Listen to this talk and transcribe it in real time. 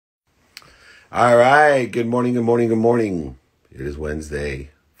All right. Good morning, good morning, good morning. It is Wednesday.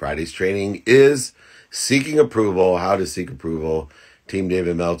 Friday's training is seeking approval, how to seek approval. Team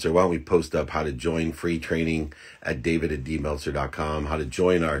David Meltzer. Why don't we post up how to join free training at david@dmeltzer.com, how to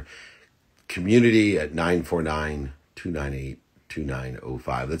join our community at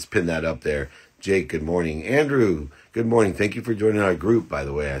 949-298-2905. Let's pin that up there. Jake, good morning. Andrew, good morning. Thank you for joining our group, by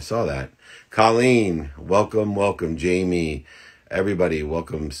the way. I saw that. Colleen, welcome. Jamie, everybody,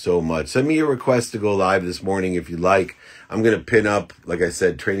 welcome so much. Send me your request to go live this morning if you'd like. I'm going to pin up, like I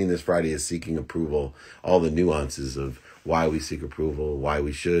said, training this Friday is seeking approval, all the nuances of why we seek approval, why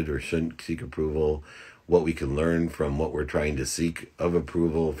we should or shouldn't seek approval, what we can learn from what we're trying to seek of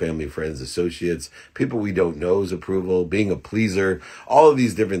approval, family, friends, associates, people we don't know's approval, being a pleaser, all of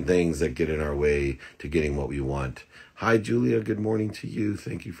these different things that get in our way to getting what we want. Hi, Julia. Good morning to you.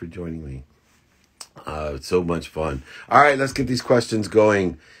 Thank you for joining me. It's so much fun. All right, let's get these questions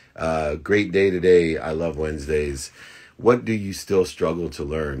going. Great day today. I love Wednesdays. What do you still struggle to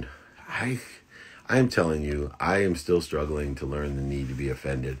learn? I am telling you, I am still struggling to learn the need to be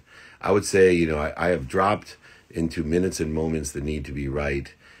offended. I would say, I have dropped into minutes and moments the need to be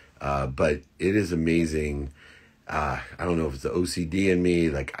right. But it is amazing. I don't know if it's the OCD in me.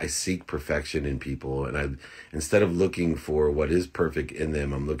 Like, I seek perfection in people, and instead of looking for what is perfect in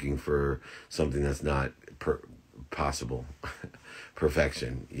them, I'm looking for something that's not possible.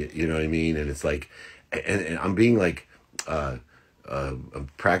 Perfection. You know what I mean? And it's like, and I'm being like, I'm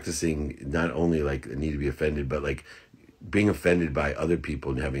practicing not only like a need to be offended, but like being offended by other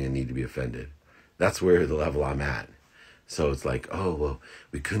people and having a need to be offended. That's where the level I'm at. So it's like, oh, well,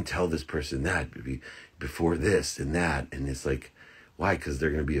 we couldn't tell this person that before this and that. And it's like, why? Because they're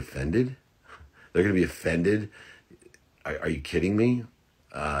going to be offended? They're going to be offended? Are you kidding me?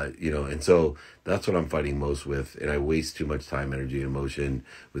 And so that's what I'm fighting most with. And I waste too much time, energy, and emotion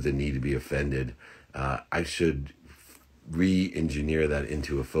with the need to be offended. I should re-engineer that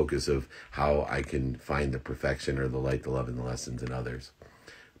into a focus of how I can find the perfection or the light, the love, and the lessons in others.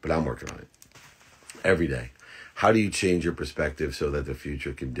 But I'm working on it every day. How do you change your perspective so that the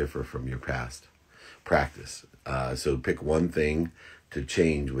future can differ from your past? Practice. So pick one thing to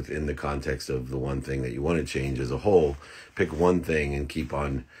change within the context of the one thing that you want to change as a whole. Pick one thing and keep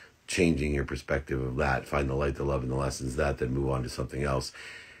on changing your perspective of that. Find the light, the love, and the lessons then move on to something else.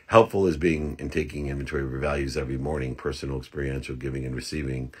 Helpful is being and taking inventory of your values every morning, personal, experiential, giving and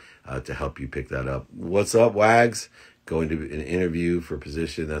receiving, to help you pick that up. What's up, Wags? Going to an interview for a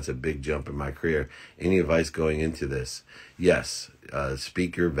position, that's a big jump in my career. Any advice going into this? Yes.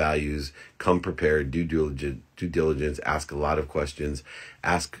 Speak your values, come prepared, due diligence, ask a lot of questions,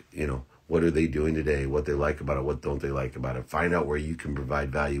 ask, what are they doing today, what they like about it, what don't they like about it. Find out where you can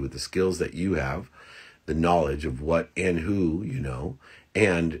provide value with the skills that you have, the knowledge of what and who you know,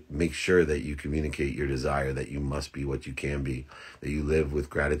 and make sure that you communicate your desire that you must be what you can be, that you live with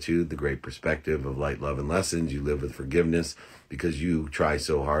gratitude, the great perspective of light, love, and lessons. You live with forgiveness because you try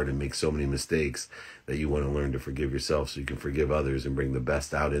so hard and make so many mistakes that you want to learn to forgive yourself so you can forgive others and bring the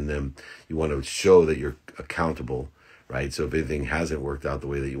best out in them. You want to show that you're accountable, right? So if anything hasn't worked out the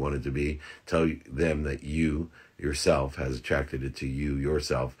way that you want it to be, tell them that you yourself has attracted it to you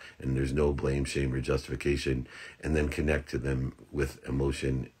yourself, and there's no blame, shame, or justification, and then connect to them with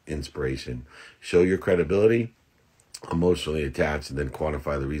emotion, inspiration. Show your credibility, emotionally attached, and then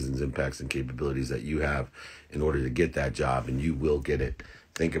quantify the reasons, impacts, and capabilities that you have in order to get that job, and you will get it.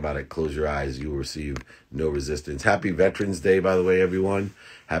 Think about it. Close your eyes. You will receive no resistance. Happy Veterans Day, by the way, everyone.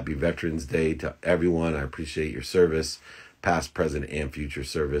 Happy Veterans Day to everyone. I appreciate your service, past, present, and future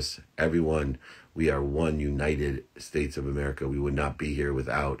service. Everyone, we are one United States of America. We would not be here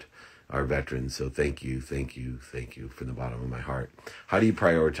without our veterans. So thank you from the bottom of my heart. How do you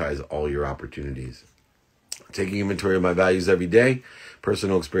prioritize all your opportunities? Taking inventory of my values every day,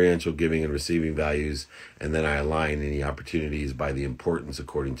 personal, experiential, giving and receiving values, and then I align any opportunities by the importance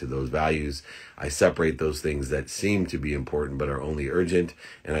according to those values. I separate those things that seem to be important but are only urgent,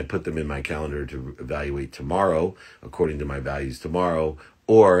 and I put them in my calendar to evaluate tomorrow according to my values tomorrow,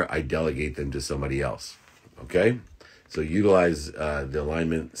 or I delegate them to somebody else. Okay? So utilize the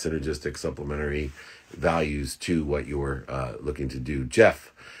alignment, synergistic, supplementary values to what you're looking to do.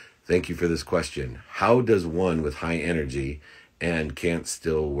 Jeff, thank you for this question. How does one with high energy and can't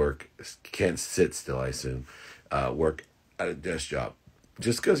sit still, I assume, work at a desk job?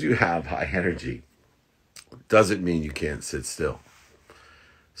 Just because you have high energy doesn't mean you can't sit still.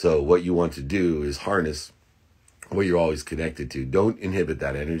 So what you want to do is harness what you're always connected to. Don't inhibit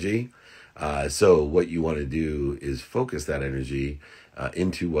that energy. So what you want to do is focus that energy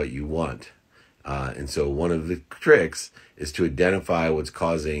into what you want. And so one of the tricks is to identify what's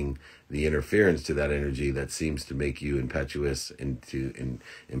causing the interference to that energy that seems to make you impetuous and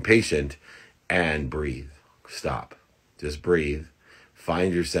impatient, and breathe. Stop. Just breathe.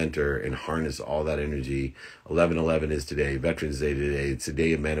 Find your center and harness all that energy. 11/11 is today. Veterans Day today. It's a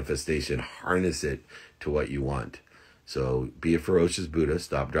day of manifestation. Harness it to what you want. So be a ferocious Buddha.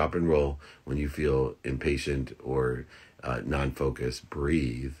 Stop, drop, and roll when you feel impatient or non-focused.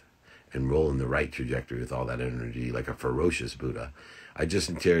 Breathe and roll in the right trajectory with all that energy like a ferocious Buddha. I just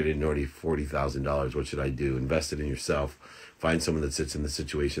inherited already $40,000. What should I do? Invest it in yourself. Find someone that sits in the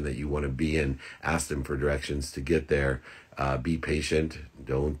situation that you want to be in. Ask them for directions to get there. Be patient.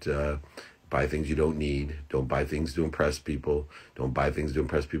 Don't buy things you don't need. Don't buy things to impress people. Don't buy things to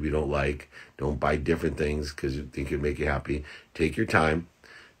impress people you don't like. Don't buy different things because you think it'd make you happy. Take your time.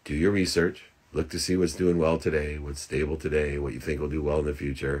 Do your research. Look to see what's doing well today, what's stable today, what you think will do well in the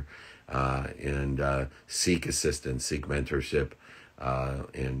future. And seek assistance, seek mentorship,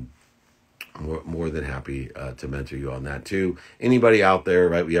 and more than happy to mentor you on that too. Anybody out there,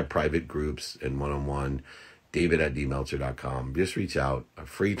 right? We have private groups and one-on-one. David@dmeltzer.com. Just reach out.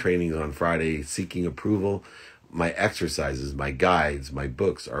 Free trainings on Friday, seeking approval. My exercises, my guides, my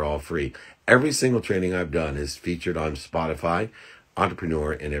books are all free. Every single training I've done is featured on Spotify,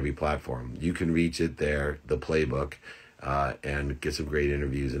 Entrepreneur, and every platform. You can reach it there, the playbook, and get some great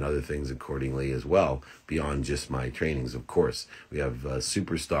interviews and other things accordingly as well, beyond just my trainings, of course. We have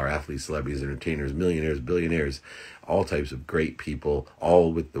superstar athletes, celebrities, entertainers, millionaires, billionaires, all types of great people,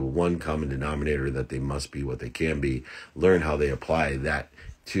 all with the one common denominator that they must be what they can be. Learn how they apply that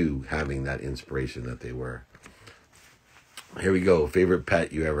to having that inspiration that they were. Here we go. Favorite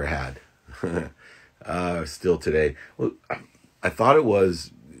pet you ever had? Still today. Well, I thought it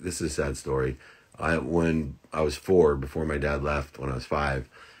was, this is a sad story. When I was 4, before my dad left, when I was 5,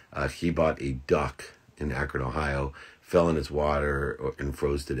 he bought a duck in Akron, Ohio, fell in its water and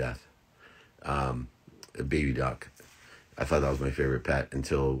froze to death. A baby duck. I thought that was my favorite pet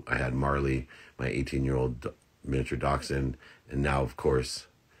until I had Marley, my 18-year-old miniature dachshund, and now, of course,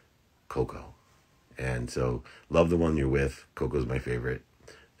 Coco. And so, love the one you're with. Coco's my favorite.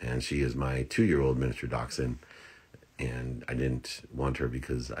 And she is my 2-year-old miniature dachshund. And I didn't want her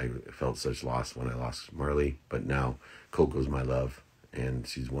because I felt such loss when I lost Marley. But now Coco's my love. And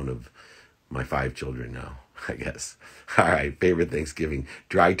she's one of my 5 children now, I guess. All right. Favorite Thanksgiving.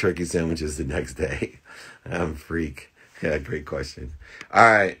 Dry turkey sandwiches the next day. I'm a freak. Yeah, great question. All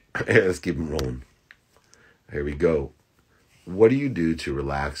right. Let's keep them rolling. Here we go. What do you do to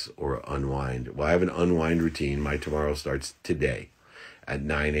relax or unwind? Well, I have an unwind routine. My tomorrow starts today at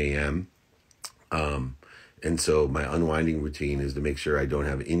 9 a.m. And so my unwinding routine is to make sure I don't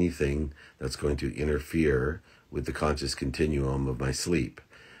have anything that's going to interfere with the conscious continuum of my sleep.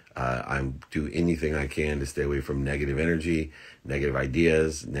 I do anything I can to stay away from negative energy, negative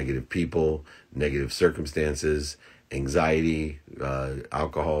ideas, negative people, negative circumstances, anxiety,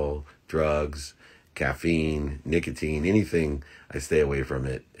 alcohol, drugs, caffeine, nicotine, anything. I stay away from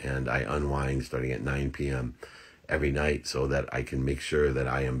it, and I unwind starting at 9 p.m. every night so that I can make sure that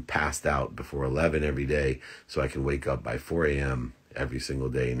I am passed out before 11 every day so I can wake up by 4 a.m. every single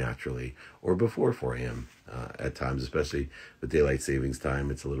day naturally, or before 4 a.m. At times, especially with daylight savings time.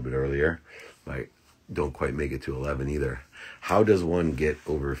 It's a little bit earlier. I don't quite make it to 11 either. How does one get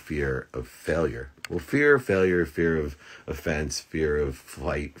over fear of failure? Well, fear of failure, fear of offense, fear of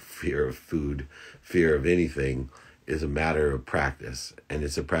flight, fear of food, fear of anything is a matter of practice. And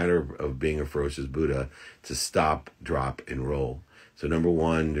it's a matter of being a ferocious Buddha to stop, drop, and roll. So number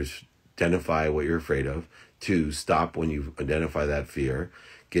 1, there's identify what you're afraid of. 2, stop when you identify that fear.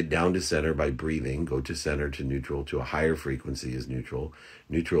 Get down to center by breathing. Go to center, to neutral, to a higher frequency is neutral.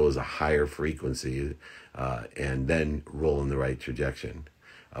 Neutral is a higher frequency. And then roll in the right trajectory.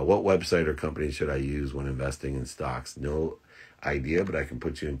 What website or company should I use when investing in stocks? No idea, but I can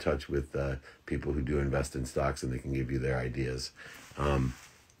put you in touch with people who do invest in stocks, and they can give you their ideas.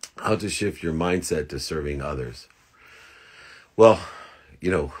 How to shift your mindset to serving others. Well,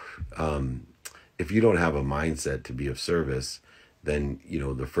 if you don't have a mindset to be of service, then,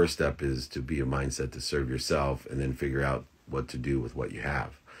 the first step is to be a mindset to serve yourself and then figure out what to do with what you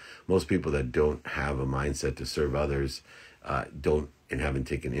have. Most people that don't have a mindset to serve others don't and haven't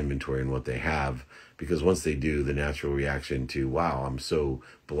taken inventory in what they have, because once they do, the natural reaction to, wow, I'm so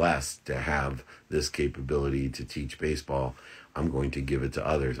blessed to have this capability to teach baseball, I'm going to give it to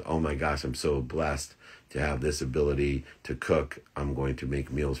others. Oh my gosh, I'm so blessed to have this ability to cook. I'm going to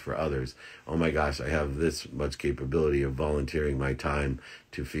make meals for others. Oh my gosh, I have this much capability of volunteering my time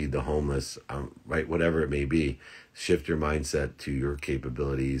to feed the homeless, right? Whatever it may be. Shift your mindset to your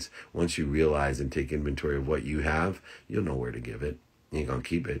capabilities. Once you realize and take inventory of what you have, you'll know where to give it. You ain't gonna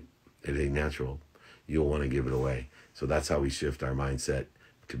keep it. It ain't natural. You'll want to give it away. So that's how we shift our mindset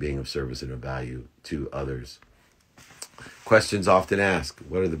to being of service and of value to others. Questions often asked: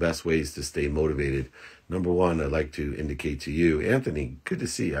 what are the best ways to stay motivated? Number one, I'd like to indicate to you, Anthony, good to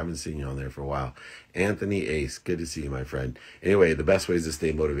see you. I haven't seen you on there for a while. Anthony Ace, good to see you, my friend. Anyway, the best ways to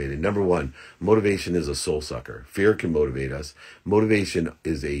stay motivated. Number one, motivation is a soul sucker. Fear can motivate us. Motivation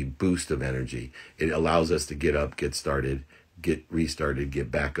is a boost of energy. It allows us to get up, get started, get restarted, get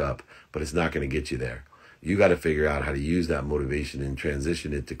back up, but it's not going to get you there. You got to figure out how to use that motivation and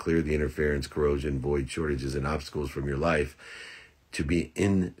transition it to clear the interference, corrosion, void, shortages, and obstacles from your life, to be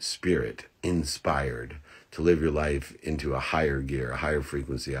in spirit, inspired, to live your life into a higher gear, a higher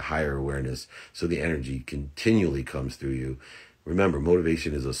frequency, a higher awareness, so the energy continually comes through you. Remember,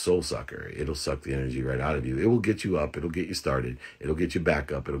 motivation is a soul sucker. It'll suck the energy right out of you. It will get you up. It'll get you started. It'll get you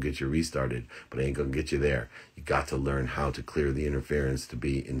back up. It'll get you restarted, but it ain't going to get you there. You got to learn how to clear the interference to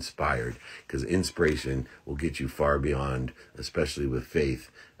be inspired, because inspiration will get you far beyond, especially with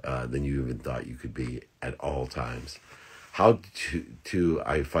faith, than you even thought you could be at all times. How to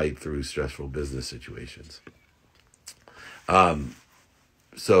I fight through stressful business situations.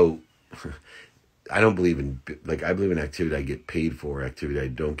 So I don't believe in, I believe in activity I get paid for, activity I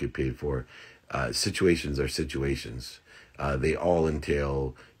don't get paid for. Situations are situations. They all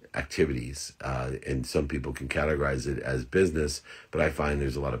entail activities, and some people can categorize it as business, but I find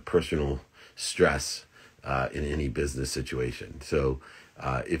there's a lot of personal stress in any business situation. So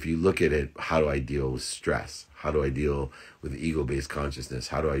if you look at it, how do I deal with stress? How do I deal with ego-based consciousness?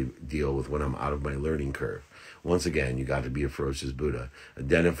 How do I deal with when I'm out of my learning curve? Once again, you got to be a ferocious Buddha.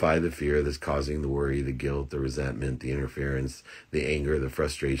 Identify the fear that's causing the worry, the guilt, the resentment, the interference, the anger, the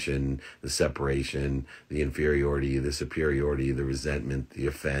frustration, the separation, the inferiority, the superiority, the resentment, the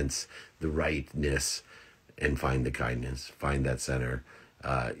offense, the rightness, and find the kindness. Find that center.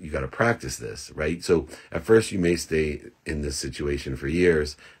 You got to practice this, right? So at first you may stay in this situation for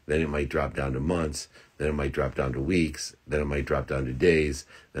years, then it might drop down to months, then it might drop down to weeks, then it might drop down to days,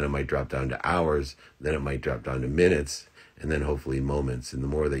 then it might drop down to hours, then it might drop down to minutes, and then hopefully moments. And the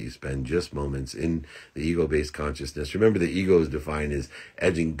more that you spend just moments in the ego-based consciousness, remember the ego is defined as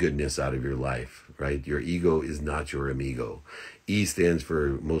edging goodness out of your life, right? Your ego is not your amigo. E stands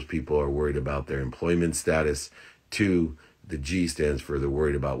for, most people are worried about their employment status. 2, the G stands for they're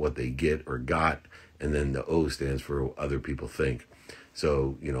worried about what they get or got. And then the O stands for what other people think.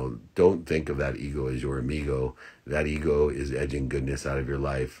 So, don't think of that ego as your amigo. That ego is edging goodness out of your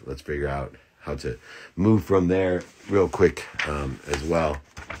life. Let's figure out how to move from there real quick as well.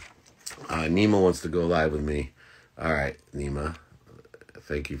 Nima wants to go live with me. All right, Nima.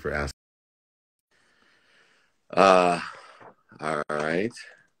 Thank you for asking. All right.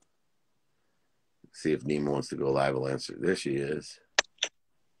 See if Nima wants to go live. I'll answer. There she is.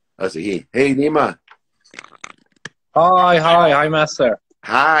 That's a he. Hey, Nima. Hi, Master.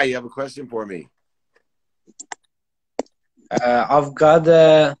 Hi, you have a question for me? I've got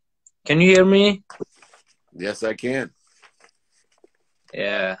can you hear me? Yes, I can.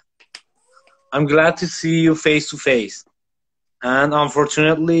 Yeah. I'm glad to see you face to face. And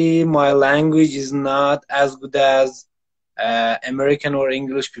unfortunately, my language is not as good as American or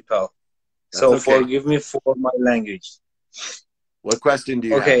English people. That's so okay. Forgive me for my language. What question do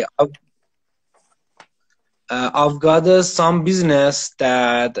you have? Okay. I've got some business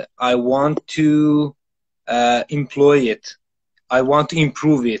that I want to employ it. I want to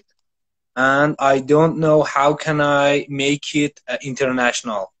improve it. And I don't know how can I make it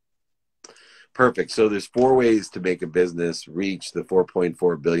international. Perfect. So there's 4 ways to make a business reach the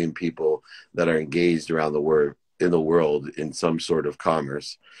 4.4 billion people that are engaged around the world in some sort of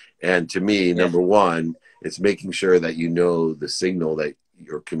commerce. And to me, number 1, it's making sure that you know the signal that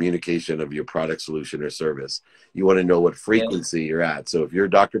your communication of your product, solution, or service. You want to know what frequency you're at. So if you're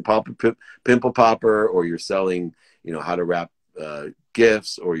Dr. Pimple Popper, or you're selling, how to wrap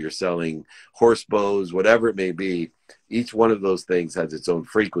gifts, or you're selling horse bows, whatever it may be, each one of those things has its own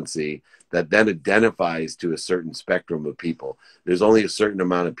frequency that then identifies to a certain spectrum of people. There's only a certain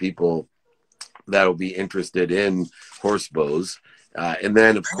amount of people that will be interested in horse bows. And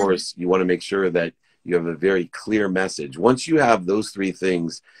then, of course, you want to make sure that you have a very clear message. Once you have those 3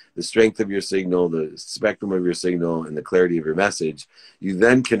 things, the strength of your signal, the spectrum of your signal, and the clarity of your message, you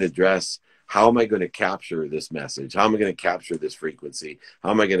then can address how am I going to capture this message? How am I going to capture this frequency?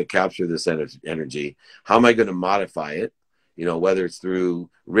 How am I going to capture this energy? How am I going to modify it? You know, whether it's through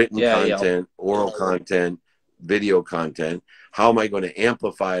written Yeah. content, oral content, video content, how am I going to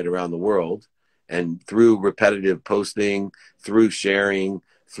amplify it around the world? And through repetitive posting, through sharing,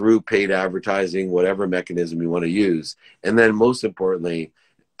 through paid advertising, whatever mechanism you want to use. And then most importantly,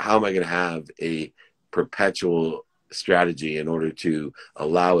 how am I going to have a perpetual strategy in order to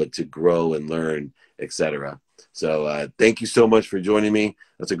allow it to grow and learn, etc. So thank you so much for joining me.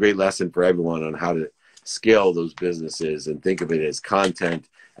 That's a great lesson for everyone on how to scale those businesses and think of it as content,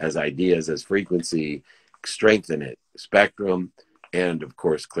 as ideas, as frequency, strengthen it, spectrum, and of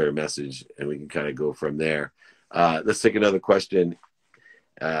course, clear message. And we can kind of go from there. Let's take another question.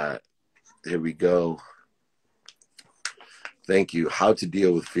 Here we go. Thank you. How to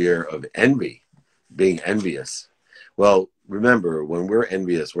deal with fear of envy, being envious. Well, remember, when we're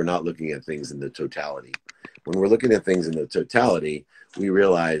envious, we're not looking at things in the totality. When we're looking at things in the totality, we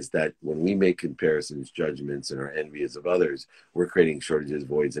realize that when we make comparisons, judgments, and are envious of others, we're creating shortages,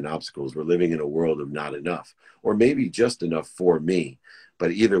 voids, and obstacles. We're living in a world of not enough, or maybe just enough for me.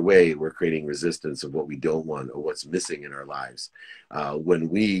 But either way, we're creating resistance of what we don't want or what's missing in our lives. When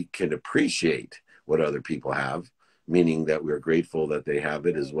we can appreciate what other people have, meaning that we're grateful that they have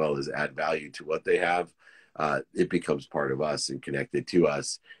it as well as add value to what they have, it becomes part of us and connected to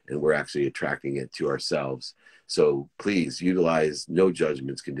us, and we're actually attracting it to ourselves. So please utilize no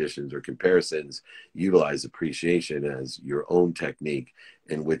judgments, conditions, or comparisons. Utilize appreciation as your own technique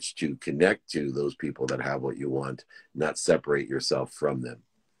in which to connect to those people that have what you want, not separate yourself from them.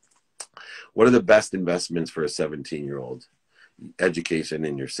 What are the best investments for a 17-year-old? Education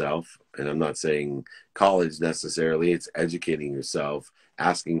in yourself. And I'm not saying college necessarily. It's educating yourself,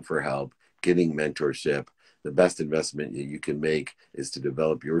 asking for help, getting mentorship. The best investment you can make is to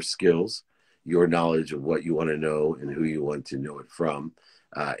develop your skills, your knowledge of what you want to know and who you want to know it from,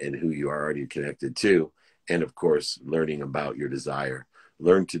 and who you are already connected to. And of course, learning about your desire.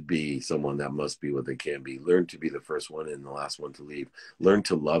 Learn to be someone that must be what they can be. Learn to be the first one and the last one to leave. Learn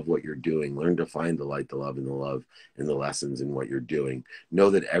to love what you're doing. Learn to find the light, the love, and the love and the lessons in what you're doing. Know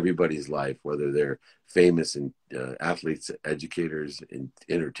that everybody's life, whether they're famous and athletes, educators, and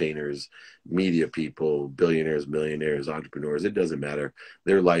entertainers, media people, billionaires, millionaires, entrepreneurs, it doesn't matter.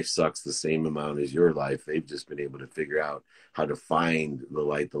 Their life sucks the same amount as your life. They've just been able to figure out how to find the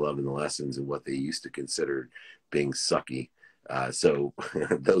light, the love, and the lessons in what they used to consider being sucky. So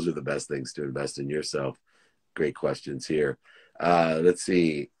those are the best things to invest in yourself. Great questions here. Let's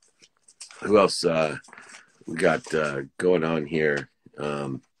see who else we got going on here.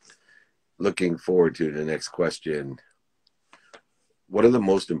 Looking forward to the next question. What are the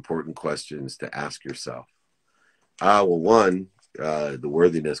most important questions to ask yourself? Well, one, the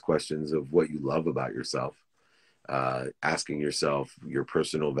worthiness questions of what you love about yourself. Asking yourself your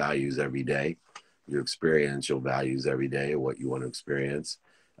personal values every day, your experiential values every day, what you want to experience,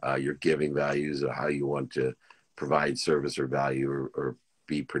 your giving values, or how you want to provide service or value or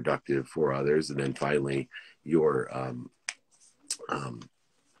be productive for others. And then finally, your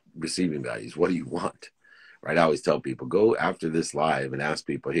receiving values. What do you want? Right? I always tell people, go after this live and ask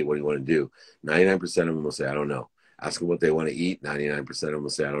people, hey, what do you want to do? 99% of them will say, I don't know. Ask them what they want to eat. 99% of them will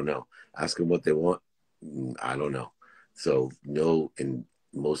say, I don't know. Ask them what they want. I don't know. So know, and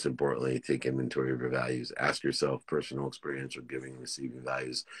most importantly, take inventory of your values. Ask yourself personal, experiential, giving, and receiving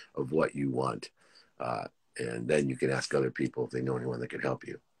values of what you want. And then you can ask other people if they know anyone that can help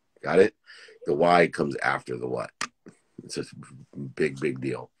you. Got it? The why comes after the what. It's a big, big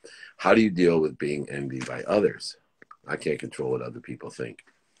deal. How do you deal with being envied by others? I can't control what other people think.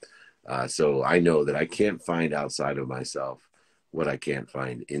 So I know that I can't find outside of myself what I can't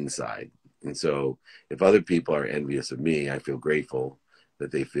find inside. And so if other people are envious of me, I feel grateful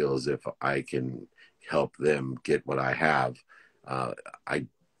that they feel as if I can help them get what I have. I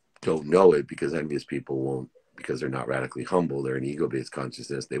don't know it because envious people won't, because they're not radically humble. They're an ego-based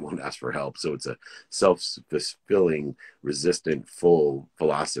consciousness. They won't ask for help. So it's a self-fulfilling, resistant, full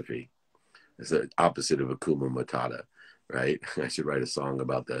philosophy. It's the opposite of Akuma Matata, right? I should write a song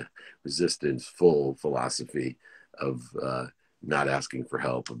about the resistance, full philosophy of not asking for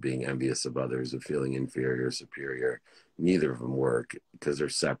help, of being envious of others, of feeling inferior, superior. Neither of them work because they're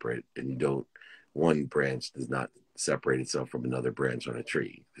separate, and you don't. One branch does not separate itself from another branch on a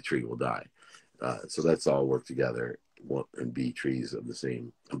tree. The tree will die. So let's all work together and be trees of the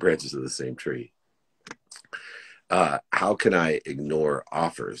same, branches of the same tree. How can I ignore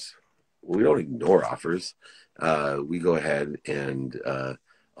offers? Well, we don't ignore offers. We go ahead and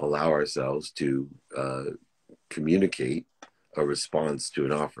allow ourselves to communicate a response to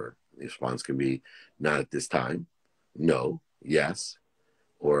an offer. The response can be not at this time, no, yes,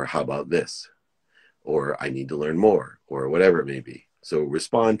 or how about this, or I need to learn more, or whatever it may be. So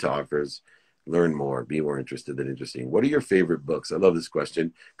respond to offers, learn more, be more interested than interesting. What are your favorite books? I love this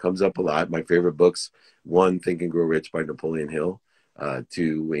question. Comes up a lot. My favorite books: 1, Think and Grow Rich by Napoleon Hill.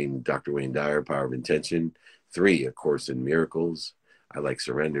 2, Dr. Wayne Dyer, Power of Intention. 3, A Course in Miracles. I like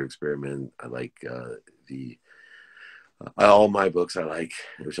Surrender Experiment. I like all my books I like,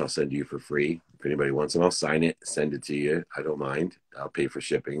 which I'll send you for free. If anybody wants them, I'll sign it, send it to you. I don't mind. I'll pay for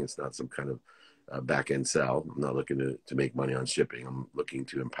shipping. It's not some kind of back-end sell. I'm not looking to make money on shipping. I'm looking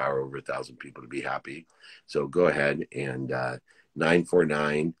to empower over 1,000 people to be happy. So go ahead and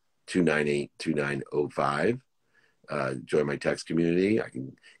 949-298-2905. Join my text community. I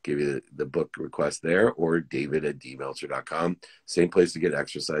can give you the book request there, or david@dmeltzer.com. Same place to get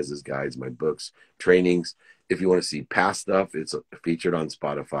exercises, guides, my books, trainings. If you want to see past stuff, it's featured on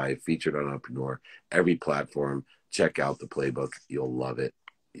Spotify, featured on Entrepreneur, every platform. Check out the playbook. You'll love it.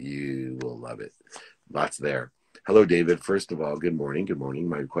 You will love it. Lots there. Hello, David. First of all, good morning. Good morning.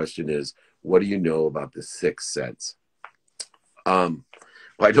 My question is, what do you know about the sixth sense? Well,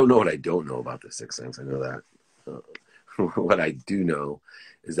 I don't know what I don't know about the sixth sense. I know that. What I do know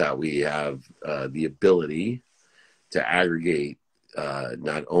is that we have the ability to aggregate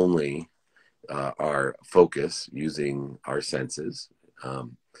not only our focus using our senses,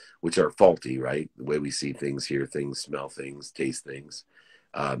 which are faulty, right? The way we see things, hear things, smell things, taste things,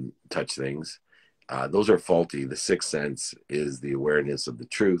 touch things. Those are faulty. The sixth sense is the awareness of the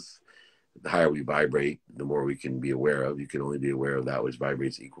truth. The higher we vibrate, the more we can be aware of. You can only be aware of that which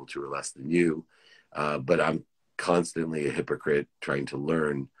vibrates equal to or less than you. But I'm constantly a hypocrite trying to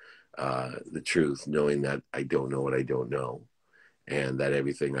learn the truth, knowing that I don't know what I don't know. And that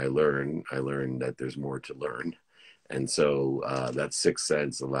everything I learn that there's more to learn. And so that sixth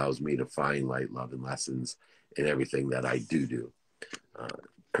sense allows me to find light, love, and lessons in everything that I do.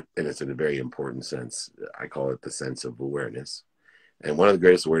 And it's in a very important sense. I call it the sense of awareness. And one of the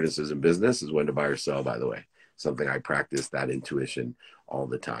greatest awarenesses in business is when to buy or sell, by the way. Something I practice, that intuition all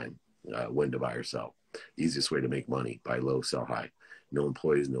the time, when to buy or sell. Easiest way to make money: buy low, sell high. No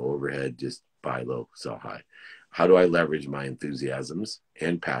employees, no overhead, just buy low, sell high. How do I leverage my enthusiasms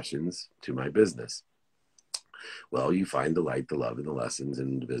and passions to my business? Well, you find the light, the love, and the lessons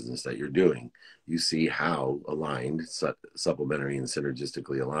in the business that you're doing. You see how aligned, supplementary and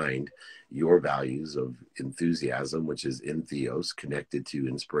synergistically aligned, your values of enthusiasm, which is entheos, connected to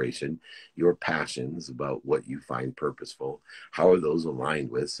inspiration, your passions about what you find purposeful, how are those aligned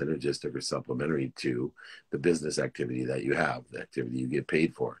with, synergistic or supplementary to the business activity that you have, the activity you get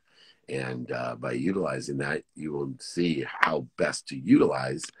paid for. And by utilizing that, you will see how best to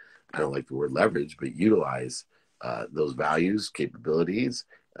utilize, I don't like the word leverage, but utilize those values, capabilities,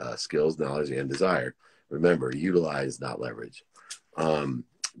 skills, knowledge, and desire. Remember, utilize, not leverage.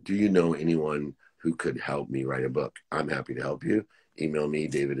 Do you know anyone who could help me write a book? I'm happy to help you. Email me,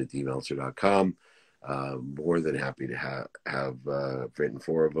 david@dmeltzer.com. More than happy to have written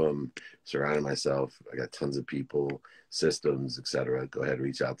 4 of them, surrounded myself. I got tons of people, systems, etc. Go ahead,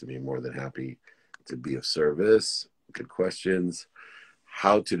 reach out to me. More than happy to be of service. Good questions.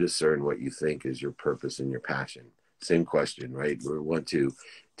 How to discern what you think is your purpose and your passion. Same question, right? We want to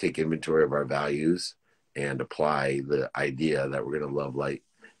take inventory of our values and apply the idea that we're going to love, light,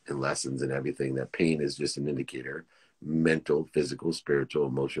 and lessons in everything. That pain is just an indicator. Mental, physical, spiritual,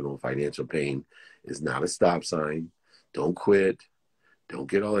 emotional, financial pain is not a stop sign. Don't quit. Don't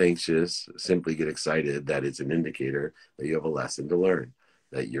get all anxious. Simply get excited that it's an indicator that you have a lesson to learn,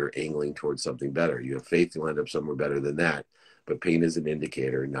 that you're angling towards something better. You have faith you'll end up somewhere better than that. But pain is an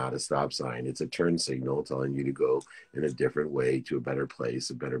indicator, not a stop sign. It's a turn signal telling you to go in a different way to a better place,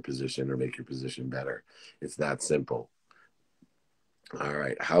 a better position, or make your position better. It's that simple. All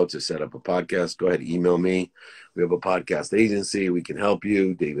right. How to set up a podcast. Go ahead, email me. We have a podcast agency. We can help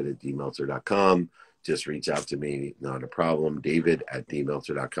you. David@dmeltzer.com. Just reach out to me. Not a problem.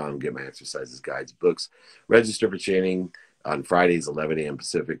 David@dmeltzer.com. Get my exercises, guides, books. Register for training on Fridays, 11 a.m.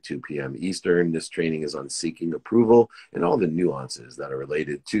 Pacific, 2 p.m. Eastern. This training is on seeking approval and all the nuances that are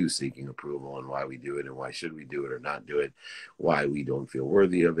related to seeking approval and why we do it and why should we do it or not do it, why we don't feel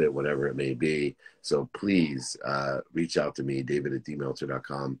worthy of it, whatever it may be. So please reach out to me,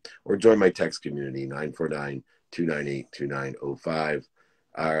 david@dmeltzer.com, or join my text community, 949-298-2905.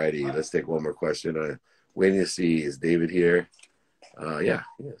 All righty, let's take one more question. Waiting to see, is David here? Yeah,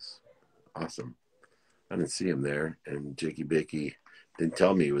 yes. Awesome. I didn't see him there, and Jakey Bakey didn't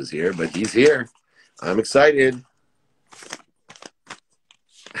tell me he was here, but he's here. I'm excited.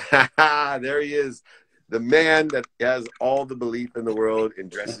 There he is. the man that has all the belief in the world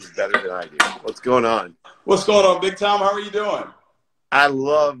and dresses better than I do. What's going on? What's going on, Big Tom? How are you doing? I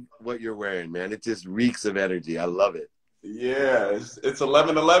love what you're wearing, man. It just reeks of energy. I love it. Yeah, it's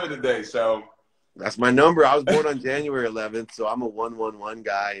 11/11 today, so that's my number. I was born on January 11th, so I'm a 111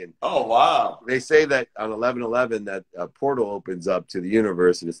 guy. And oh wow, they say that on 11/11 that a portal opens up to the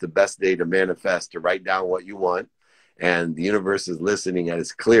universe, and it's the best day to manifest, to write down what you want. And the universe is listening at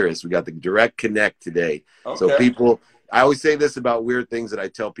its clearest. We got the direct connect today. Okay. So people, I always say this about weird things that I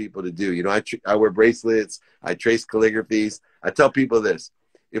tell people to do. You know, I wear bracelets. I trace calligraphies. I tell people this: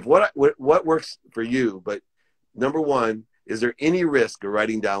 if what works for you, but number one, is there any risk of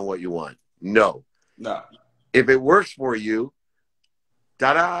writing down what you want? No. No. If it works for you,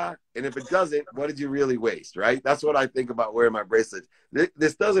 ta-da! And if it doesn't, what did you really waste, right? That's what I think about wearing my bracelets.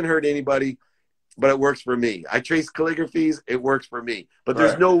 This doesn't hurt anybody, but it works for me. I trace calligraphies, it works for me. But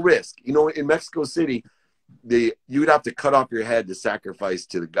there's no risk. You know, in Mexico City, you would have to cut off your head to sacrifice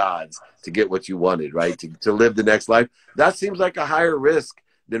to the gods to get what you wanted, right? To live the next life. That seems like a higher risk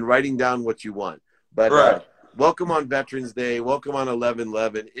than writing down what you want. But welcome on Veterans Day. Welcome on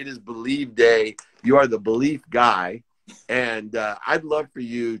 11/11. It is Believe Day. You are the belief guy. And I'd love for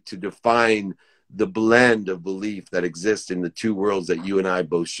you to define the blend of belief that exists in the two worlds that you and I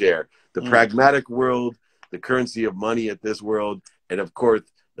both share. The pragmatic world, the currency of money at this world, and of course,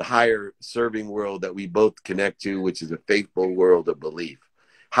 the higher serving world that we both connect to, which is a faithful world of belief.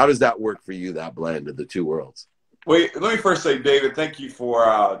 How does that work for you, that blend of the two worlds? Wait, let me first say, David, thank you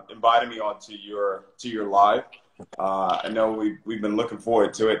for inviting me on to your live. I know we've been looking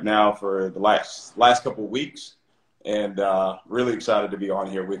forward to it now for the last couple of weeks, and really excited to be on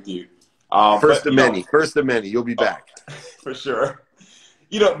here with you. First of many. You'll be back. For sure.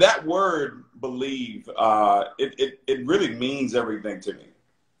 You know, that word believe, it really means everything to me.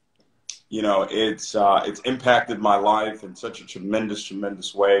 You know, it's impacted my life in such a tremendous,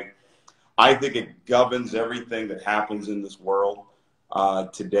 tremendous way. I think it governs everything that happens in this world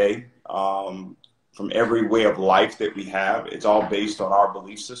today. From every way of life that we have, it's all based on our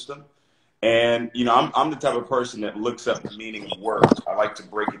belief system. And, you know, I'm the type of person that looks up the meaning of words. I like to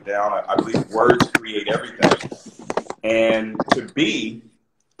break it down. I believe words create everything. And to be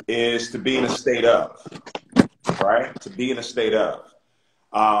is to be in a state of, right? To be in a state of.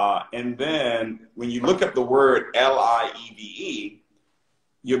 And then when you look up the word Lieve,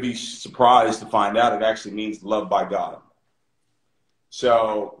 you'll be surprised to find out it actually means loved by God.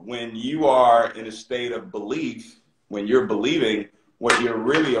 So when you are in a state of belief, when you're believing, what you're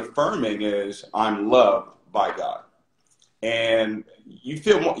really affirming is I'm loved by God. And you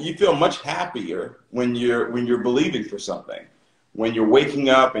feel much happier when you're believing for something. When you're waking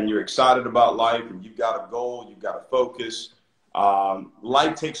up and you're excited about life and you've got a goal, you've got a focus,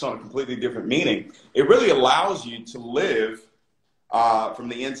 life takes on a completely different meaning. It really allows you to live from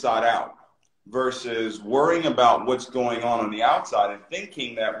the inside out versus worrying about what's going on the outside and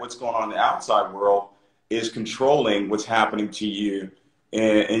thinking that what's going on in the outside world is controlling what's happening to you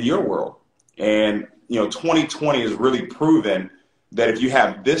in your world. And, you know, 2020 has really proven that if you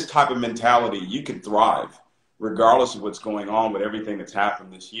have this type of mentality, you can thrive regardless of what's going on with everything that's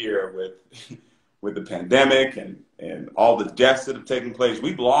happened this year with the pandemic and all the deaths that have taken place.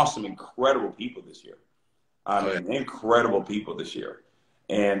 We've lost some incredible people this year. Incredible people this year.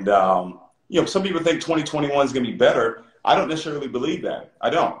 And, you know, some people think 2021 is going to be better. I don't necessarily believe that. I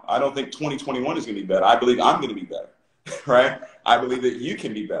don't think 2021 is going to be better. I believe I'm going to be better, right? I believe that you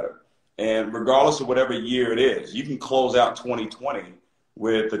can be better. And regardless of whatever year it is, you can close out 2020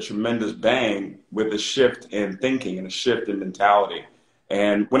 with a tremendous bang, with a shift in thinking and a shift in mentality.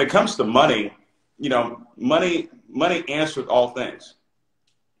 And when it comes to money, you know, money answers all things.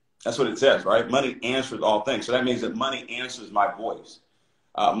 That's what it says, right? Money answers all things. So that means that money answers my voice.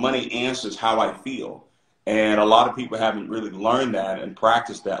 Money answers how I feel. And a lot of people haven't really learned that and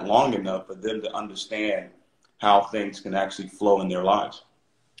practiced that long enough for them to understand how things can actually flow in their lives.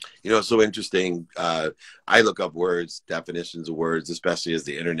 You know, it's so interesting. I look up words, definitions of words, especially as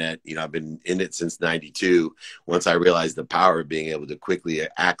the internet. You know, I've been in it since '92. Once I realized the power of being able to quickly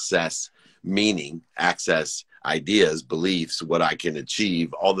access meaning, access ideas, beliefs, what I can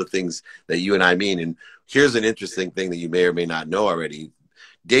achieve, all the things that you and I mean. And here's an interesting thing that you may or may not know already.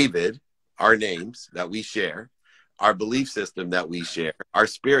 David, our names that we share, our belief system that we share, our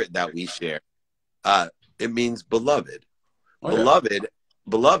spirit that we share, it means beloved. Oh, yeah.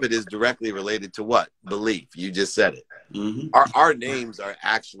 Beloved is directly related to what? Belief. You just said it. Mm-hmm. Our names are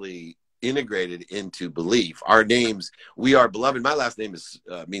actually integrated into belief. Our names, we are beloved. My last name is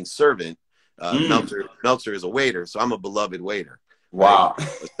means servant. Meltzer is a waiter, so I'm a beloved waiter. Right. Wow.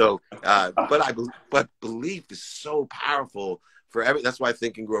 So, but belief is so powerful for that's why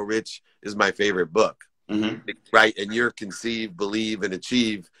Think and Grow Rich is my favorite book. Mm-hmm. Right. And your conceive, believe, and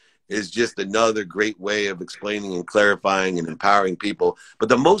achieve is just another great way of explaining and clarifying and empowering people. But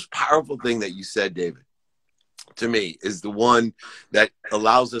the most powerful thing that you said, David, to me is the one that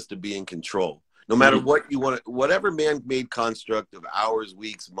allows us to be in control. No matter what you want, whatever man-made construct of hours,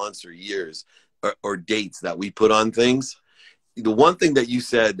 weeks, months, or years, or dates that we put on things, the one thing that you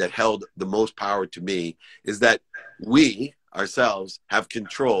said that held the most power to me is that we ourselves have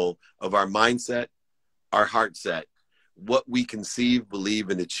control of our mindset, our heart set, what we conceive, believe,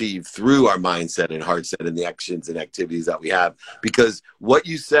 and achieve through our mindset and heart set and the actions and activities that we have. Because what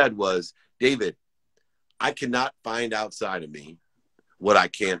you said was, David, I cannot find outside of me what I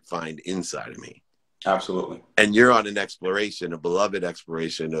can't find inside of me. Absolutely. And you're on an exploration, a beloved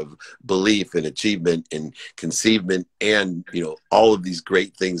exploration of belief and achievement and conceivement and, you know, all of these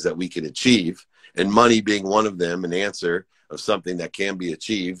great things that we can achieve, and money being one of them, an answer of something that can be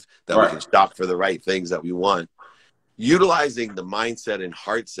achieved, that we can shop for the right things that we want. Utilizing the mindset and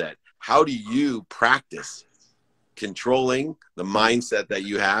heart set, how do you practice controlling the mindset that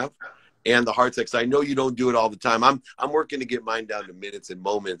you have and the heart set? Because I know you don't do it all the time. I'm working to get mine down to minutes and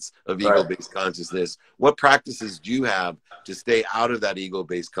moments of ego-based consciousness. What practices do you have to stay out of that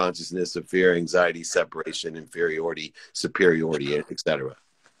ego-based consciousness of fear, anxiety, separation, inferiority, superiority, etc.?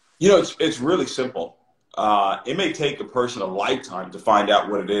 You know, it's really simple. It may take a person a lifetime to find out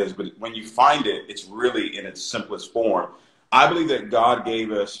what it is, but when you find it, it's really in its simplest form. I believe that God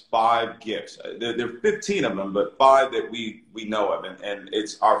gave us 5 gifts. There are 15 of them, but 5 that we know of, and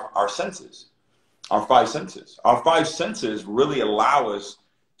it's our senses, our 5 senses. Our 5 senses really allow us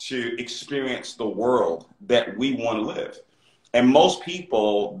to experience the world that we want to live. And most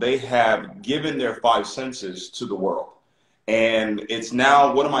people, they have given their 5 senses to the world. And it's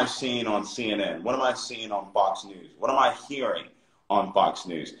now, what am I seeing on CNN? What am I seeing on Fox News? What am I hearing on Fox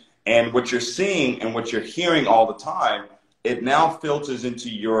News? And what you're seeing and what you're hearing all the time, it now filters into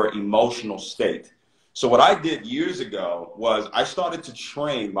your emotional state. So what I did years ago was I started to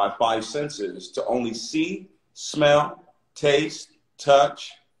train my 5 senses to only see, smell, taste,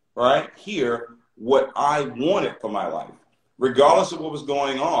 touch, right? Hear what I wanted for my life. Regardless of what was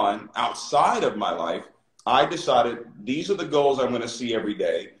going on outside of my life, I decided these are the goals I'm going to see every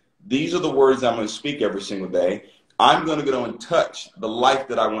day. These are the words I'm going to speak every single day. I'm going to go and touch the life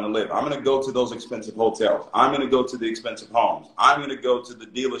that I want to live. I'm going to go to those expensive hotels. I'm going to go to the expensive homes. I'm going to go to the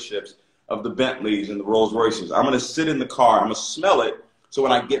dealerships of the Bentleys and the Rolls Royces. I'm going to sit in the car. I'm going to smell it. So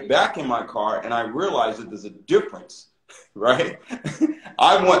when I get back in my car and I realize that there's a difference, right?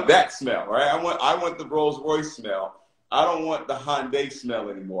 I want that smell, right? I want the Rolls Royce smell. I don't want the Hyundai smell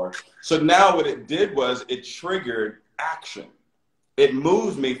anymore. So now what it did was it triggered action. It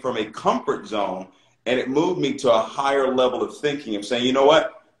moved me from a comfort zone and it moved me to a higher level of thinking of saying, you know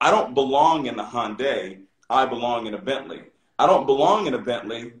what? I don't belong in the Hyundai. I belong in a Bentley. I don't belong in a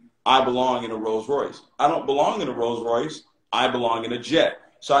Bentley. I belong in a Rolls Royce. I don't belong in a Rolls Royce. I belong in a jet.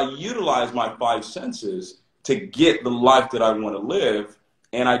 So I utilize my 5 senses to get the life that I want to live.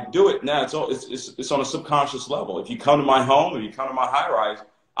 And I do it now. It's on a subconscious level. If you come to my home, if you come to my high rise,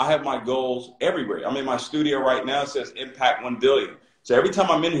 I have my goals everywhere. I'm in my studio right now. It says Impact 1 billion. So every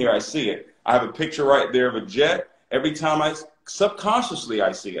time I'm in here, I see it. I have a picture right there of a jet. Every time subconsciously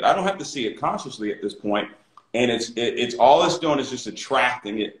I see it. I don't have to see it consciously at this point. And it's all it's doing is just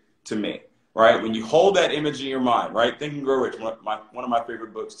attracting it to me, right? When you hold that image in your mind, right? Think and Grow Rich, one of my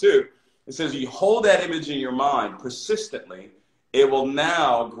favorite books too. It says you hold that image in your mind persistently, it will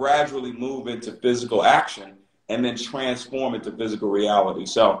now gradually move into physical action and then transform into physical reality.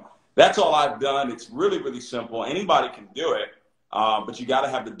 So that's all I've done. It's really, really simple. Anybody can do it, but you got to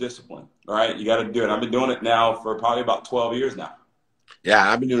have the discipline, right? You got to do it. I've been doing it now for probably about 12 years now.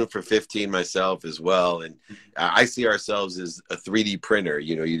 Yeah, I've been doing it for 15 myself as well. And I see ourselves as a 3D printer.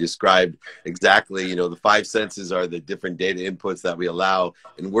 You know, you described exactly, you know, the 5 senses are the different data inputs that we allow,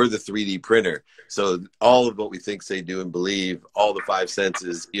 and we're the 3D printer. So all of what we think, say, do, and believe, all the 5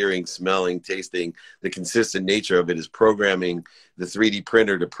 senses, hearing, smelling, tasting, the consistent nature of it is programming the 3D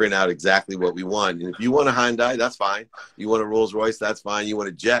printer to print out exactly what we want. And if you want a Hyundai, that's fine. You want a Rolls Royce, that's fine. You want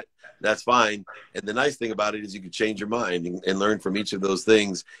a jet, that's fine. And the nice thing about it is you can change your mind and learn from each of those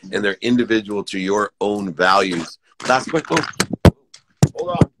things, and they're individual to your own values. Last quick, hold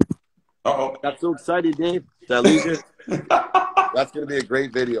on. Uh-oh. Got so excited, Dave. Did I lose you? That's going to be a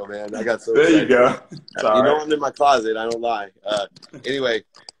great video, man. I got so excited. There you go. You know I'm in my closet. I don't lie. Anyway,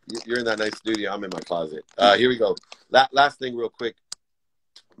 you're in that nice studio. I'm in my closet. Here we go. Last thing real quick.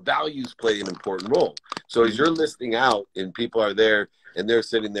 values play an important role. So as you're listening out and people are there and they're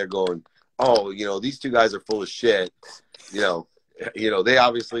sitting there going, oh, you know, these two guys are full of shit. You know, they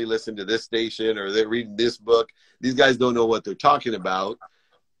obviously listen to this station or they're reading this book. These guys don't know what they're talking about.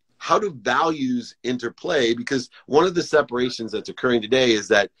 How do values interplay? Because one of the separations that's occurring today is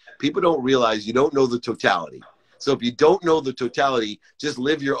that people don't realize you don't know the totality. So if you don't know the totality, just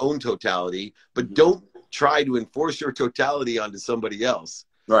live your own totality, but don't try to enforce your totality onto somebody else.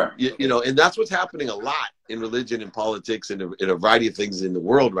 Right. You know, and that's what's happening a lot in religion and politics and in a variety of things in the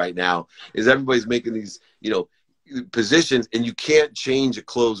world right now, is everybody's making these, you know, positions, and you can't change a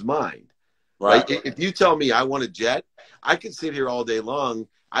closed mind. Right. Like, if you tell me I want a jet, I could sit here all day long.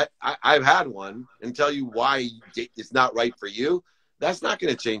 I've had one and tell you why it's not right for you. That's not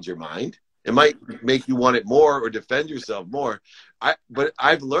going to change your mind. It might make you want it more or defend yourself more. But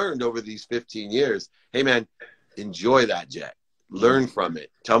I've learned over these 15 years, hey, man, enjoy that jet. Learn from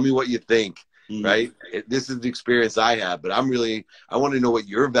it. Tell me what you think, right? This is the experience I have, but I want to know what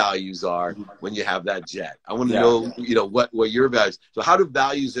your values are when you have that jet. I want to know, you know, what your values. So how do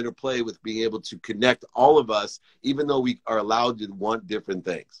values interplay with being able to connect all of us, even though we are allowed to want different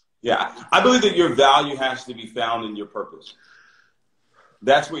things? Yeah, I believe that your value has to be found in your purpose.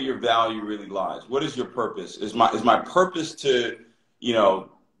 That's where your value really lies. What is your purpose? Is my purpose to, you know,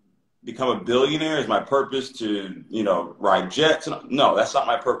 become a billionaire? Is my purpose to, you know, ride jets? No, that's not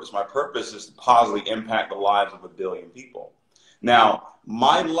my purpose. My purpose is to positively impact the lives of 1 billion people. Now,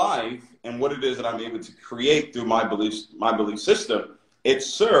 my life and what it is that I'm able to create through my belief system, it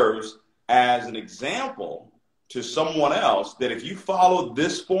serves as an example to someone else that if you follow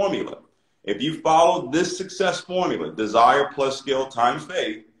this formula, if you follow this success formula, desire plus skill times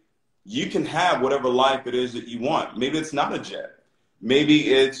faith, you can have whatever life it is that you want. Maybe it's not a jet. Maybe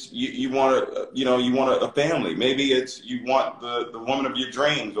it's you want a family. Maybe it's you want the woman of your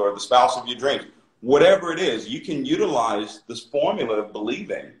dreams or the spouse of your dreams. Whatever it is, you can utilize this formula of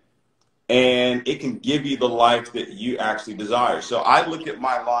believing, and it can give you the life that you actually desire. So I look at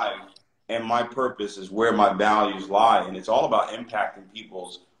my life and my purpose is where my values lie, and it's all about impacting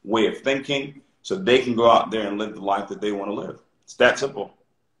people's way of thinking so they can go out there and live the life that they want to live. It's that simple.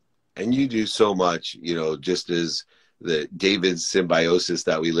 And you do so much, you know, just as the David's symbiosis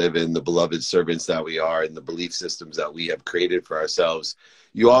that we live in, the beloved servants that we are, and the belief systems that we have created for ourselves.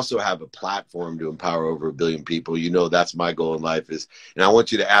 You also have a platform to empower over 1 billion people. You know, that's my goal in life is, and I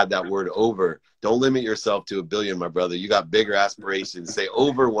want you to add that word over. Don't limit yourself to 1 billion, my brother. You got bigger aspirations. Say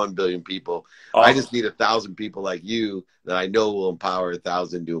over 1 billion people. I just need 1,000 people like you that I know will empower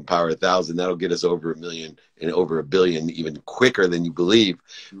 1,000 to empower 1,000. That'll get us over 1 million and over 1 billion even quicker than you believe.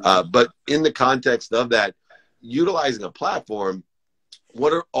 But in the context of that, utilizing a platform,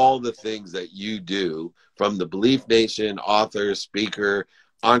 what are all the things that you do from the Belief Nation, author, speaker,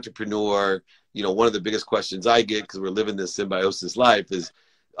 entrepreneur? You know, one of the biggest questions I get, because we're living this symbiosis life, is,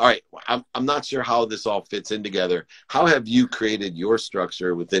 all right, I'm not sure how this all fits in together. How have you created your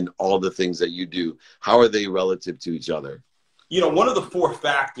structure within all the things that you do? How are they relative to each other? You know, one of the 4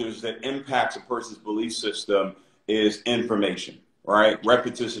 factors that impacts a person's belief system is information, right?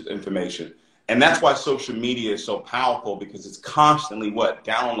 Repetitious information. And that's why social media is so powerful, because it's constantly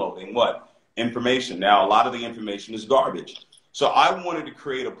downloading information. Now, a lot of the information is garbage. So I wanted to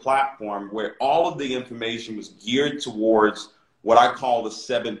create a platform where all of the information was geared towards what I call the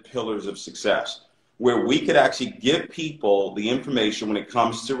 7 pillars of success, where we could actually give people the information when it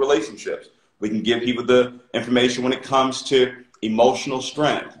comes to relationships. We can give people the information when it comes to emotional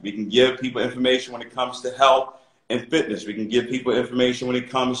strength. We can give people information when it comes to health and fitness. We can give people information when it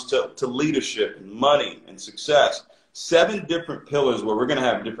comes to leadership and money and success. 7 different pillars where we're going to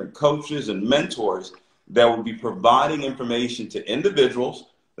have different coaches and mentors that will be providing information to individuals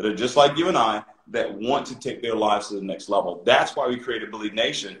that are just like you and I that want to take their lives to the next level. That's why we created Believe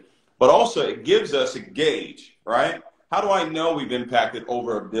Nation. But also it gives us a gauge, right? How do I know we've impacted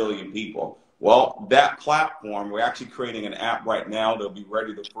over 1 billion people? Well, that platform, we're actually creating an app right now that'll be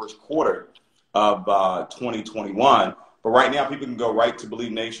ready the first quarter of 2021. But right now, people can go right to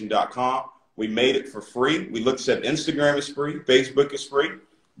BelieveNation.com. We made it for free. We looked at Instagram is free. Facebook is free.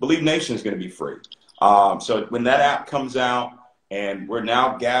 Believe Nation is going to be free. So when that app comes out, and we're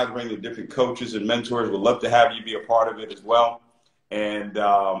now gathering the different coaches and mentors, we'd love to have you be a part of it as well. And,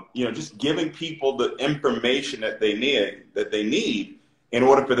 you know, just giving people the information that they need in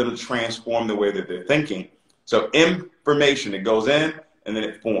order for them to transform the way that they're thinking. So information, it goes in and then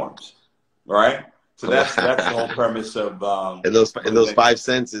it forms. Right? So that's the whole premise of and those 5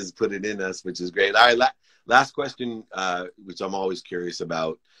 senses put it in us, which is great. All right, Last question, which I'm always curious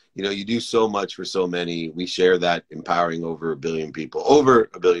about. You know, you do so much for so many. We share that empowering over 1 billion people. Over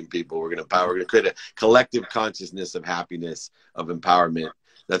 1 billion people, we're going to empower. We're going to create a collective consciousness of happiness, of empowerment.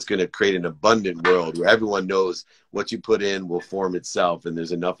 That's going to create an abundant world where everyone knows what you put in will form itself, and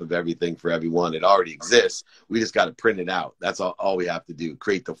there's enough of everything for everyone. It already exists. We just got to print it out. That's all we have to do.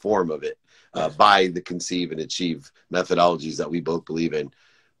 Create the form of it by the conceive and achieve methodologies that we both believe in.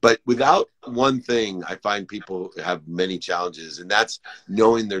 But without one thing, I find people have many challenges, and that's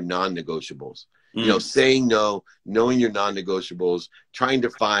knowing their non-negotiables. You know, saying no, knowing your non-negotiables, trying to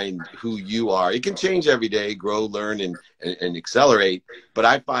find who you are. It can change every day, grow, learn, and accelerate. But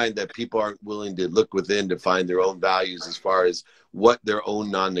I find that people aren't willing to look within to find their own values as far as what their own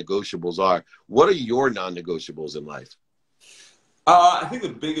non-negotiables are. What are your non-negotiables in life? I think the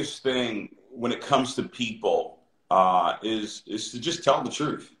biggest thing when it comes to people is to just tell the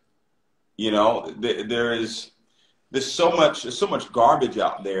truth. You know, there's so much garbage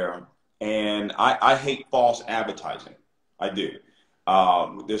out there, and I hate false advertising. I do.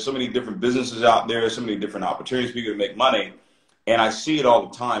 There's so many different businesses out there, so many different opportunities for people to make money, and I see it all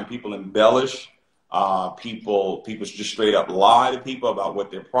the time. People embellish. People just straight up lie to people about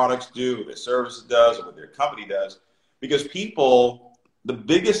what their products do, what their services does, or what their company does, because people, the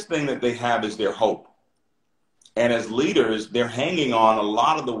biggest thing that they have is their hope. And as leaders, they're hanging on a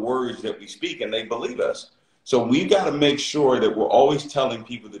lot of the words that we speak, and they believe us. So we've got to make sure that we're always telling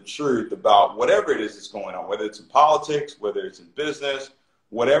people the truth about whatever it is that's going on, whether it's in politics, whether it's in business,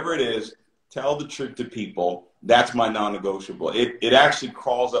 whatever it is, tell the truth to people. That's my non-negotiable. It actually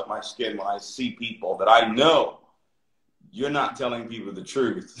crawls up my skin when I see people that I know you're not telling people the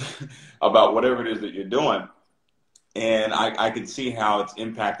truth about whatever it is that you're doing. And I can see how it's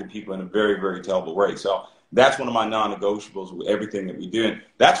impacted people in a very, very terrible way. So that's one of my non-negotiables with everything that we do. And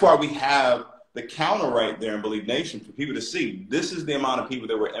that's why we have the counter right there in Believe Nation for people to see. This is the amount of people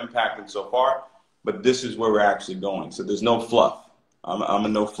that we're impacting so far, but this is where we're actually going. So there's no fluff. I'm a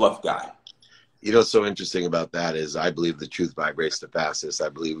no fluff guy. You know, what's so interesting about that is I believe the truth vibrates the fastest. I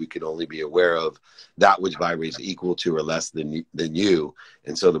believe we can only be aware of that which vibrates equal to or less than you.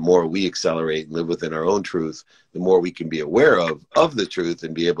 And so the more we accelerate and live within our own truth, the more we can be aware of the truth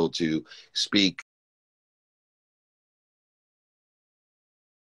and be able to speak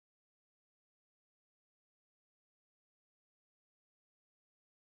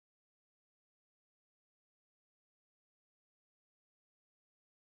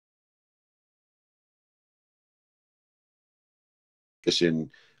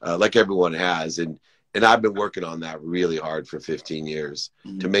like everyone has. And I've been working on that really hard for 15 years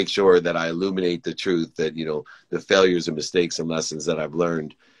to make sure that I illuminate the truth, that, you know, the failures and mistakes and lessons that I've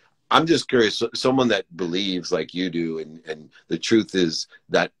learned. I'm just curious, someone that believes like you do, and the truth is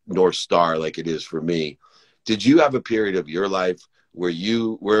that North Star, like it is for me. Did you have a period of your life where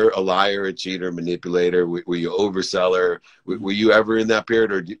you were a liar, a cheater, manipulator? Were you overseller? Were you ever in that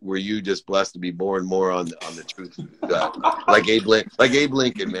period, or were you just blessed to be born more on the truth, like Abe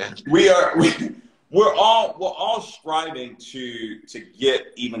Lincoln, man? We're all striving to get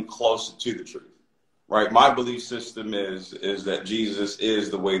even closer to the truth, right? My belief system is that Jesus is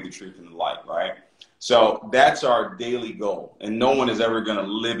the way, the truth, and the light, right? So that's our daily goal, and no one is ever going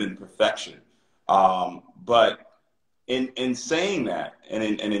to live in perfection, but in saying that and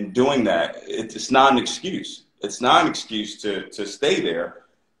in doing that, it's not an excuse. It's not an excuse to stay there.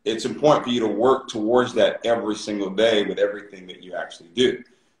 It's important for you to work towards that every single day with everything that you actually do.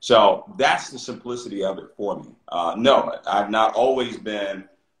 So that's the simplicity of it for me. No, I've not always been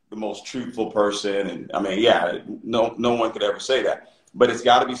the most truthful person. And I mean, yeah, no one could ever say that. But it's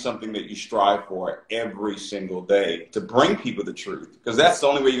got to be something that you strive for every single day to bring people the truth, because that's the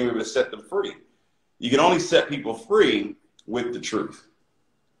only way you're going to be able to set them free. You can only set people free with the truth.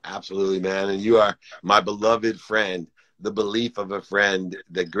 Absolutely, man. And you are my beloved friend, the belief of a friend,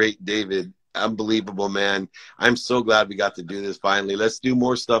 the great David. Unbelievable, man. I'm so glad we got to do this finally. Let's do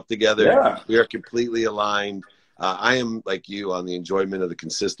more stuff together. Yeah. We are completely aligned. I am like you on the enjoyment of the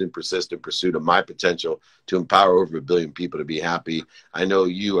consistent, persistent pursuit of my potential to empower over 1 billion people to be happy. I know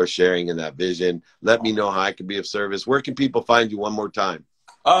you are sharing in that vision. Let me know how I can be of service. Where can people find you one more time?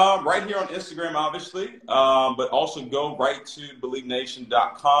 Right here on Instagram, obviously, but also go right to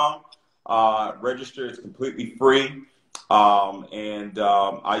believenation.com. Register. It's completely free.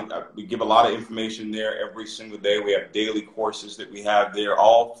 We give a lot of information there every single day. We have daily courses that we have there,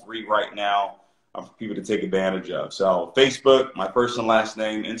 all free right now for people to take advantage of. So Facebook, my first and last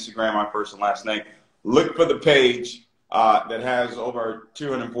name; Instagram, my first and last name. Look for the page that has over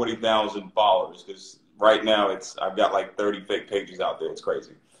 240,000 followers, because right now I've got like 30 fake pages out there. It's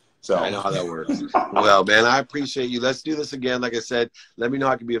crazy. So I know how that works. Well, man, I appreciate you. Let's do this again. Like I said, let me know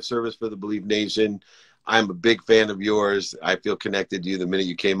how I can be of service for the Believe Nation. I'm a big fan of yours. I feel connected to you the minute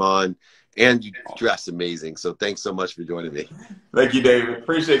you came on, and you dress amazing. So thanks so much for joining me. Thank you, David.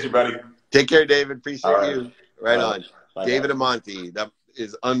 Appreciate you, buddy. Take care, David. Appreciate you. Right Bye. on. Bye, David guys. Amonte. That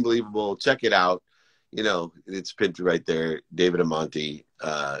is unbelievable. Check it out. You know, it's pinned right there. David Amonte,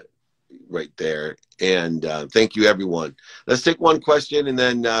 right there. And thank you, everyone. Let's take one question, and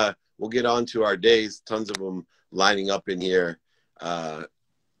then we'll get on to our days. Tons of them lining up in here.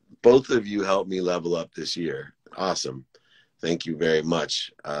 Both of you helped me level up this year. Awesome. Thank you very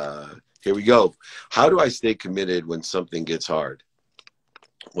much. Here we go. How do I stay committed when something gets hard?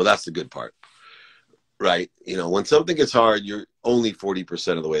 Well, that's the good part, right? You know, when something gets hard, you're only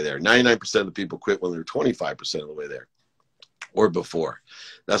 40% of the way there. 99% of the people quit when they're 25% of the way there or before.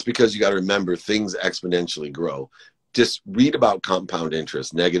 That's because you got to remember things exponentially grow. Just read about compound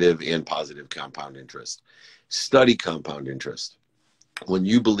interest, negative and positive compound interest. Study compound interest. When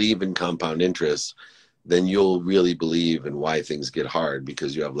you believe in compound interest, then you'll really believe in why things get hard,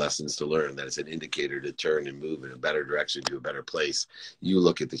 because you have lessons to learn, that it's an indicator to turn and move in a better direction to a better place. You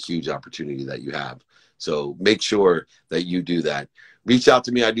look at the huge opportunity that you have. So make sure that you do that. Reach out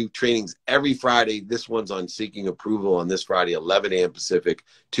to me. I do trainings every Friday. This one's on seeking approval on this Friday, 11 a.m. Pacific,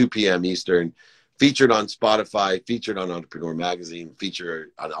 2 p.m. Eastern. Featured on Spotify, featured on Entrepreneur Magazine, featured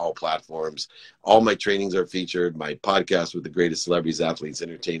on all platforms. All my trainings are featured. My podcast with the greatest celebrities, athletes,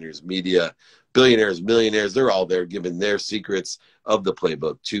 entertainers, media, billionaires, millionaires, they're all there giving their secrets of the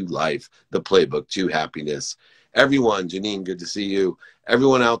playbook to life, the playbook to happiness. Everyone, Janine, good to see you.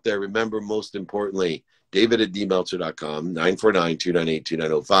 Everyone out there, remember, most importantly, David@dmeltzer.com,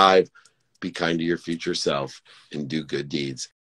 949-298-2905. Be kind to your future self and do good deeds.